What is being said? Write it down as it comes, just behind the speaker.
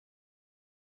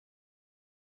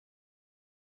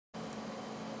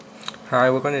Hi,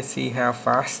 we're going to see how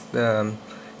fast the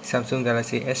Samsung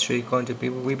Galaxy S3 is going to be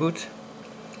reboot.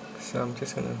 So I'm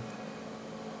just going to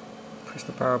press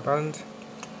the power button,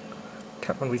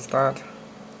 tap on restart.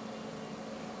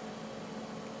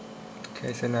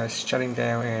 Okay, so now it's shutting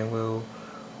down and we'll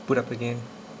boot up again.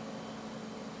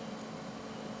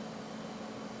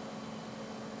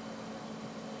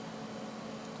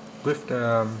 With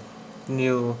the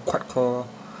new quad-core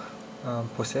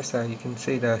processor, you can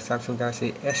see the Samsung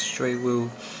Galaxy S3 will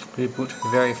reboot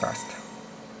very fast.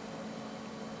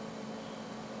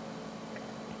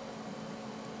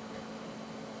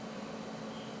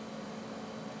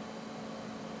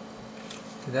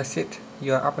 So that's it,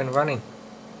 you are up and running.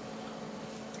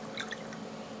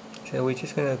 So we're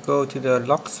just gonna go to the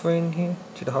lock screen here,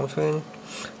 to the home screen.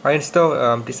 I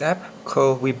installed this app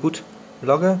called Reboot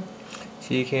Logger,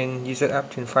 so you can use that app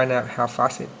to find out how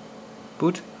fast it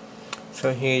boot.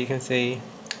 So here you can see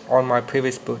on my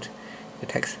previous boot it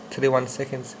takes 31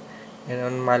 seconds, and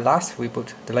on my last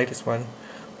reboot, the latest one,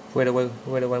 where the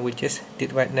one we just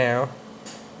did right now,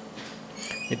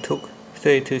 it took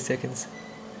 32 seconds.